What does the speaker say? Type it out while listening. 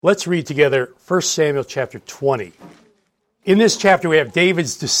Let's read together 1 Samuel chapter 20. In this chapter, we have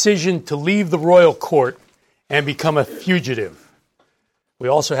David's decision to leave the royal court and become a fugitive. We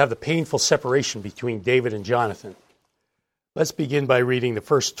also have the painful separation between David and Jonathan. Let's begin by reading the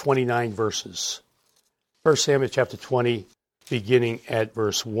first 29 verses. 1 Samuel chapter 20, beginning at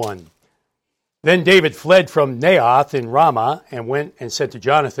verse 1. Then David fled from Naioth in Ramah and went and said to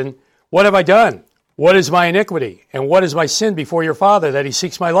Jonathan, "What have I done? What is my iniquity? And what is my sin before your father that he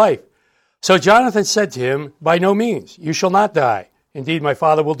seeks my life?" So Jonathan said to him, "By no means, you shall not die. Indeed, my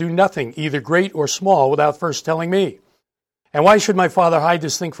father will do nothing, either great or small, without first telling me. And why should my father hide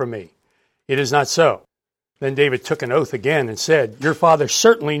this thing from me? It is not so." Then David took an oath again and said, "Your father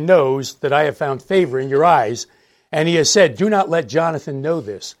certainly knows that I have found favor in your eyes, and he has said, 'Do not let Jonathan know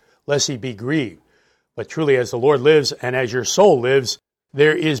this, lest he be grieved.' But truly as the Lord lives, and as your soul lives,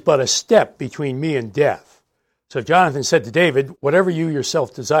 there is but a step between me and death." So Jonathan said to David, "Whatever you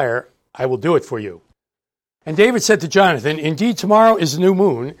yourself desire, I will do it for you." And David said to Jonathan, "Indeed, tomorrow is the new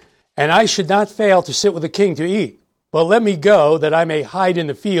moon, and I should not fail to sit with the king to eat. But let me go, that I may hide in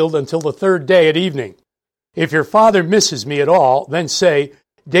the field until the third day at evening. If your father misses me at all, then say,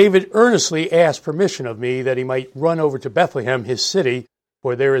 'David earnestly asked permission of me that he might run over to Bethlehem, his city,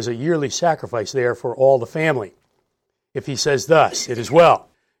 for there is a yearly sacrifice there for all the family.' If he says thus, it is well,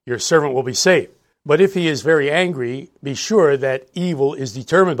 your servant will be safe. But if he is very angry, be sure that evil is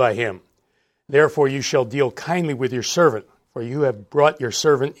determined by him. Therefore you shall deal kindly with your servant, for you have brought your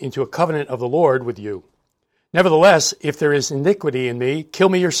servant into a covenant of the Lord with you. Nevertheless, if there is iniquity in me, kill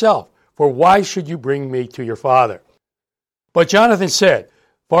me yourself, for why should you bring me to your father?" But Jonathan said,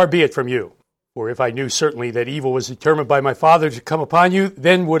 "Far be it from you. For if I knew certainly that evil was determined by my father to come upon you,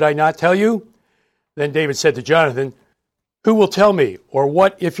 then would I not tell you?" Then David said to Jonathan, "Who will tell me? Or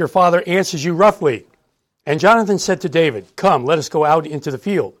what if your father answers you roughly?" And Jonathan said to David, "Come, let us go out into the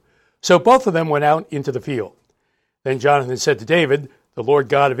field." So both of them went out into the field. Then Jonathan said to David, "The Lord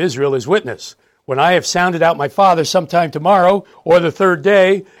God of Israel is witness. When I have sounded out my father sometime tomorrow, or the third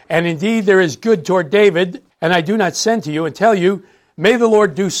day, and indeed there is good toward David, and I do not send to you and tell you, may the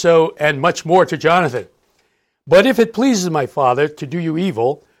Lord do so, and much more to Jonathan. But if it pleases my father to do you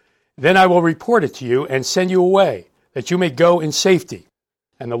evil, then I will report it to you and send you away, that you may go in safety.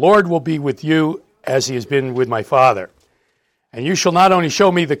 And the Lord will be with you as he has been with my father. And you shall not only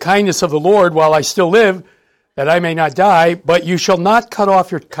show me the kindness of the Lord while I still live, that I may not die, but you shall not cut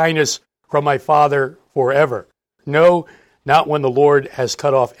off your kindness from my father forever. No, not when the Lord has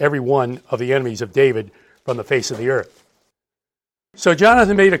cut off every one of the enemies of David from the face of the earth." So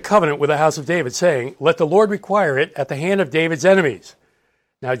Jonathan made a covenant with the house of David, saying, "Let the Lord require it at the hand of David's enemies."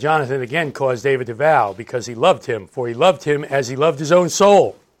 Now Jonathan again caused David to vow, because he loved him, for he loved him as he loved his own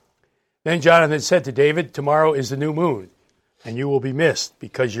soul. Then Jonathan said to David, "Tomorrow is the new moon, and you will be missed,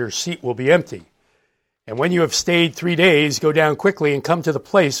 because your seat will be empty. And when you have stayed 3 days, go down quickly and come to the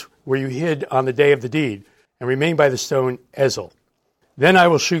place where you hid on the day of the deed, and remain by the stone Ezel. Then I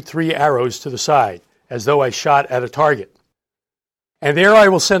will shoot 3 arrows to the side, as though I shot at a target. And there I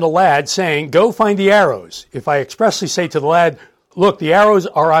will send a lad, saying, 'Go find the arrows.' If I expressly say to the lad, 'Look, the arrows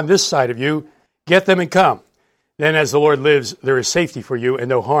are on this side of you, get them and come,' then as the Lord lives, there is safety for you and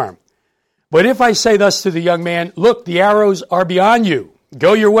no harm. But if I say thus to the young man, 'Look, the arrows are beyond you,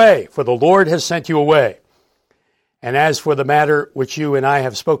 go your way, for the Lord has sent you away. And as for the matter which you and I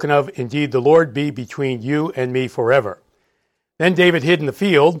have spoken of, indeed the Lord be between you and me forever.' Then David hid in the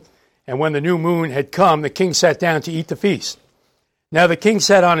field, and when the new moon had come, the king sat down to eat the feast. Now the king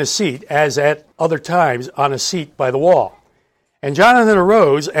sat on his seat, as at other times, on a seat by the wall. And Jonathan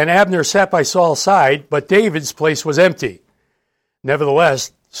arose, and Abner sat by Saul's side, but David's place was empty.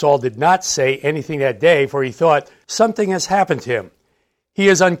 Nevertheless, Saul did not say anything that day, for he thought, 'Something has happened to him. He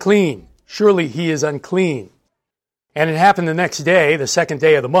is unclean. Surely he is unclean.' And it happened the next day, the second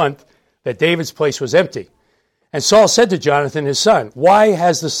day of the month, that David's place was empty. And Saul said to Jonathan his son, 'Why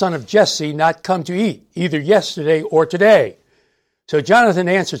has the son of Jesse not come to eat, either yesterday or today?' So Jonathan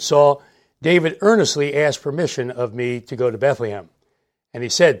answered Saul, 'David earnestly asked permission of me to go to Bethlehem. And he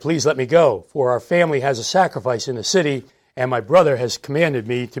said, Please let me go, for our family has a sacrifice in the city, and my brother has commanded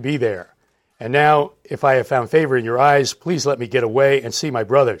me to be there. And now, if I have found favor in your eyes, please let me get away and see my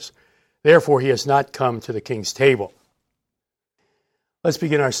brothers. Therefore he has not come to the king's table.'" Let's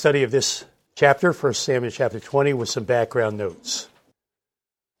begin our study of this chapter, 1 Samuel chapter 20, with some background notes.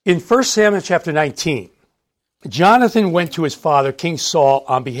 In 1 Samuel chapter 19, Jonathan went to his father, King Saul,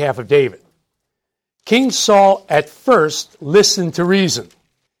 on behalf of David. King Saul at first listened to reason.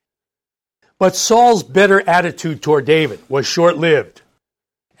 But Saul's bitter attitude toward David was short-lived.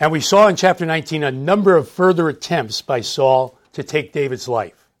 And we saw in chapter 19 a number of further attempts by Saul to take David's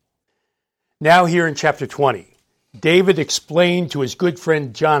life. Now here in chapter 20, David explained to his good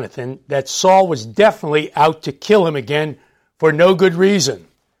friend Jonathan that Saul was definitely out to kill him again for no good reason.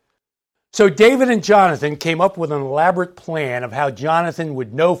 So David and Jonathan came up with an elaborate plan of how Jonathan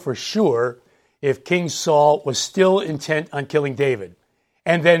would know for sure if King Saul was still intent on killing David,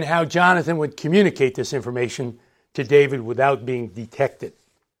 and then how Jonathan would communicate this information to David without being detected.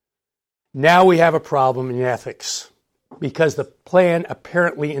 Now we have a problem in ethics, because the plan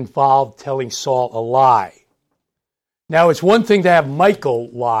apparently involved telling Saul a lie. Now, it's one thing to have Michal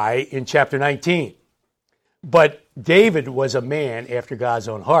lie in chapter 19, but David was a man after God's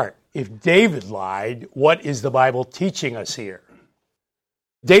own heart. If David lied, what is the Bible teaching us here?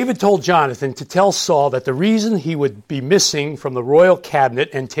 David told Jonathan to tell Saul that the reason he would be missing from the royal cabinet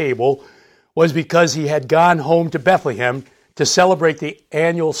and table was because he had gone home to Bethlehem to celebrate the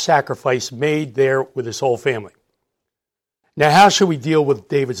annual sacrifice made there with his whole family. Now, how should we deal with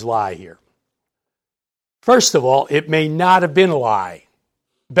David's lie here? First of all, it may not have been a lie.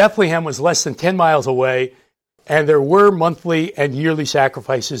 Bethlehem was less than 10 miles away, and there were monthly and yearly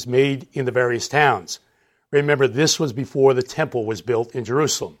sacrifices made in the various towns. Remember, this was before the temple was built in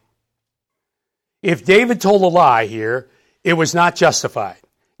Jerusalem. If David told a lie here, it was not justified.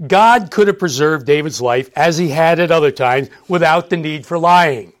 God could have preserved David's life as he had at other times without the need for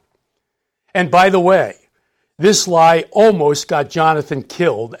lying. And by the way, this lie almost got Jonathan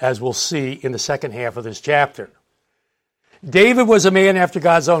killed, as we'll see in the second half of this chapter. David was a man after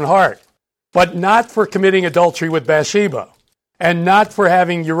God's own heart, but not for committing adultery with Bathsheba, and not for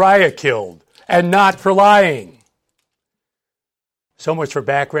having Uriah killed, and not for lying. So much for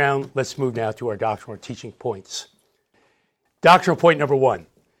background. Let's move now to our doctrinal teaching points. Doctrinal point number 1.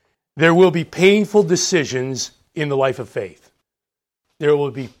 There will be painful decisions in the life of faith. There will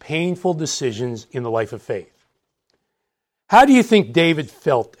be painful decisions in the life of faith. How do you think David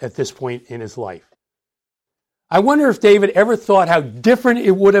felt at this point in his life? I wonder if David ever thought how different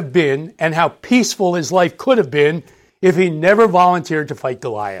it would have been and how peaceful his life could have been if he never volunteered to fight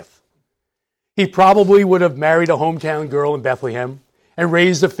Goliath. He probably would have married a hometown girl in Bethlehem and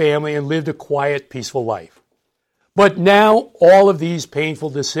raised a family and lived a quiet, peaceful life. But now all of these painful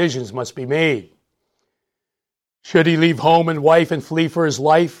decisions must be made. Should he leave home and wife and flee for his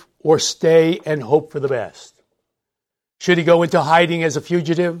life, or stay and hope for the best? Should he go into hiding as a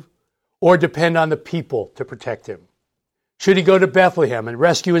fugitive, or depend on the people to protect him? Should he go to Bethlehem and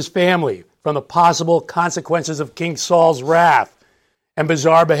rescue his family from the possible consequences of King Saul's wrath and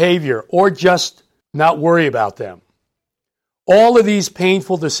bizarre behavior, or just not worry about them? All of these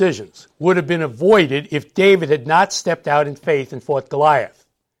painful decisions would have been avoided if David had not stepped out in faith and fought Goliath.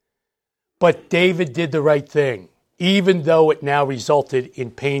 But David did the right thing, even though it now resulted in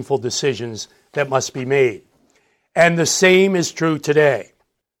painful decisions that must be made. And the same is true today.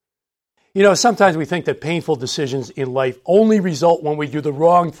 You know, sometimes we think that painful decisions in life only result when we do the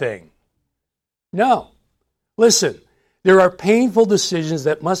wrong thing. No. Listen, there are painful decisions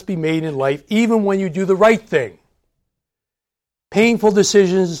that must be made in life even when you do the right thing. Painful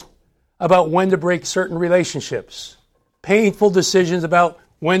decisions about when to break certain relationships. Painful decisions about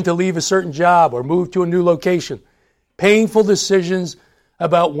when to leave a certain job or move to a new location. Painful decisions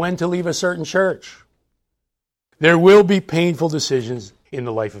about when to leave a certain church. There will be painful decisions in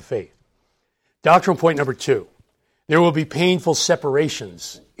the life of faith. Doctrinal point number 2. There will be painful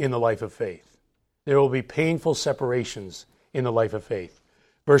separations in the life of faith. There will be painful separations in the life of faith.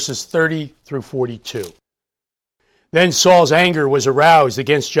 Verses 30 through 42. Then Saul's anger was aroused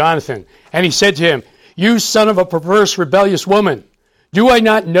against Jonathan, and he said to him, "You son of a perverse, rebellious woman, do I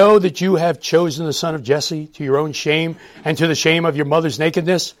not know that you have chosen the son of Jesse to your own shame and to the shame of your mother's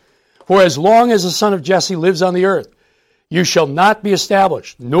nakedness? For as long as the son of Jesse lives on the earth, you shall not be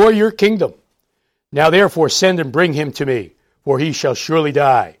established, nor your kingdom. Now therefore send and bring him to me, for he shall surely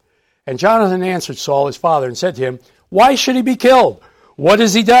die." And Jonathan answered Saul his father and said to him, "Why should he be killed? What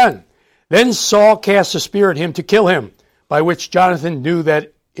has he done?" Then Saul cast a spear at him to kill him, by which Jonathan knew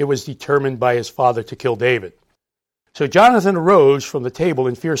that it was determined by his father to kill David. So Jonathan arose from the table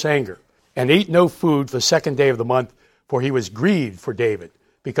in fierce anger, and ate no food for the second day of the month, for he was grieved for David,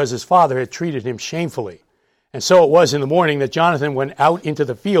 because his father had treated him shamefully. And so it was in the morning that Jonathan went out into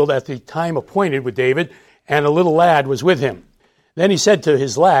the field at the time appointed with David, and a little lad was with him. Then he said to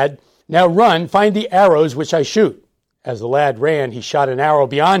his lad, "Now run, find the arrows which I shoot." As the lad ran, he shot an arrow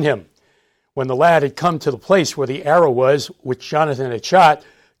beyond him. When the lad had come to the place where the arrow was, which Jonathan had shot,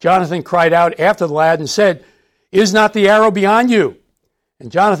 Jonathan cried out after the lad and said, "Is not the arrow beyond you?"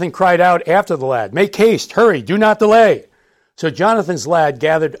 And Jonathan cried out after the lad, "Make haste, hurry, do not delay." So Jonathan's lad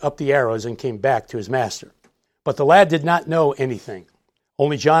gathered up the arrows and came back to his master. But the lad did not know anything,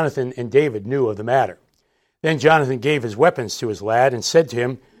 Only Jonathan and David knew of the matter. Then Jonathan gave his weapons to his lad and said to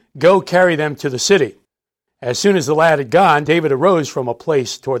him, "Go carry them to the city." As soon as the lad had gone, David arose from a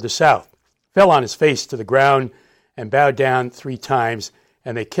place toward the south, fell on his face to the ground, and bowed down 3 times,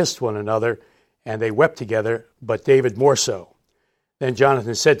 and they kissed one another, and they wept together, but David more so. Then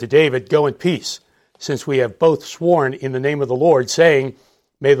Jonathan said to David, "Go in peace, since we have both sworn in the name of the Lord, saying,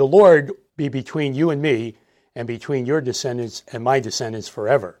 'May the Lord be between you and me, and between your descendants and my descendants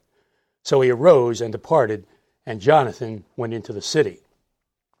forever.'" So he arose and departed, and Jonathan went into the city.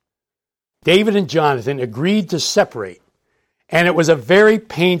 David and Jonathan agreed to separate, and it was a very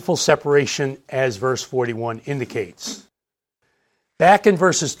painful separation, as verse 41 indicates. Back in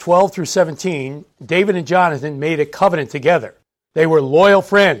verses 12 through 17, David and Jonathan made a covenant together. They were loyal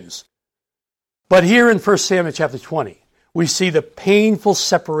friends. But here in 1 Samuel chapter 20, we see the painful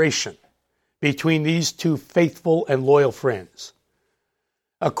separation between these two faithful and loyal friends.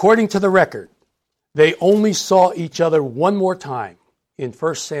 According to the record, they only saw each other one more time in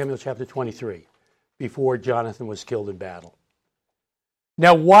 1 Samuel chapter 23 before Jonathan was killed in battle.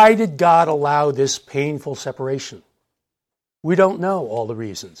 Now, why did God allow this painful separation? We don't know all the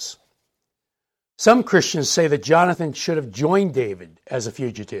reasons. Some Christians say that Jonathan should have joined David as a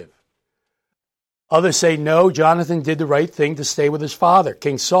fugitive. Others say, no, Jonathan did the right thing to stay with his father,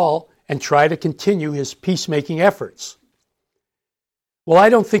 King Saul, and try to continue his peacemaking efforts. Well, I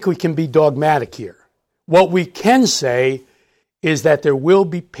don't think we can be dogmatic here. What we can say is that there will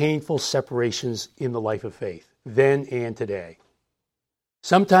be painful separations in the life of faith, then and today.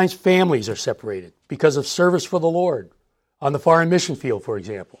 Sometimes families are separated because of service for the Lord, on the foreign mission field, for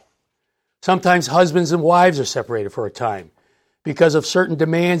example. Sometimes husbands and wives are separated for a time because of certain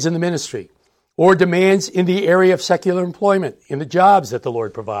demands in the ministry or demands in the area of secular employment, in the jobs that the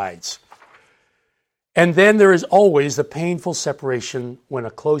Lord provides. And then there is always the painful separation when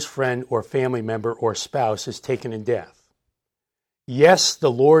a close friend or family member or spouse is taken in death. Yes,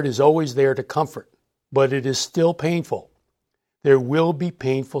 the Lord is always there to comfort, but it is still painful. There will be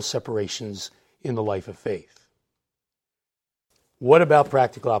painful separations in the life of faith. What about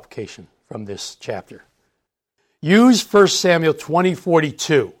practical application from this chapter? Use 1 Samuel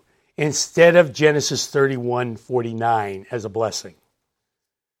 20:42 instead of Genesis 31:49 as a blessing.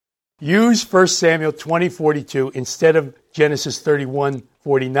 Use 1 Samuel 20:42 instead of Genesis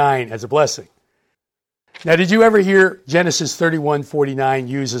 31:49 as a blessing. Now, did you ever hear Genesis 31:49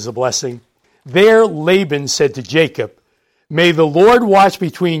 used as a blessing? There Laban said to Jacob, "May the Lord watch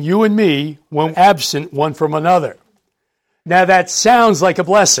between you and me when absent one from another." Now that sounds like a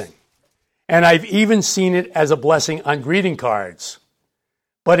blessing, and I've even seen it as a blessing on greeting cards.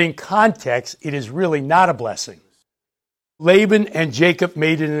 But in context, it is really not a blessing. Laban and Jacob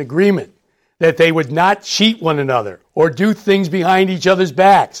made an agreement that they would not cheat one another or do things behind each other's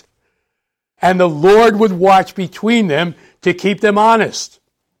backs, and the Lord would watch between them to keep them honest.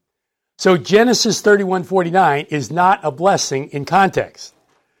 So Genesis 31:49 is not a blessing in context.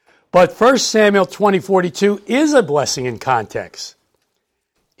 But 1 Samuel 20:42 is a blessing in context.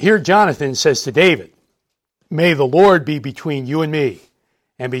 Here Jonathan says to David, "May the Lord be between you and me,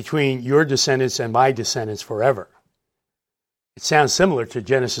 and between your descendants and my descendants forever." It sounds similar to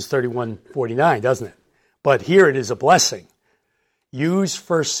Genesis 31:49, doesn't it? But here it is a blessing. Use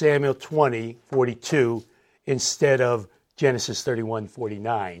 1 Samuel 20:42 instead of Genesis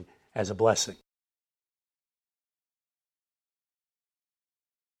 31:49 as a blessing.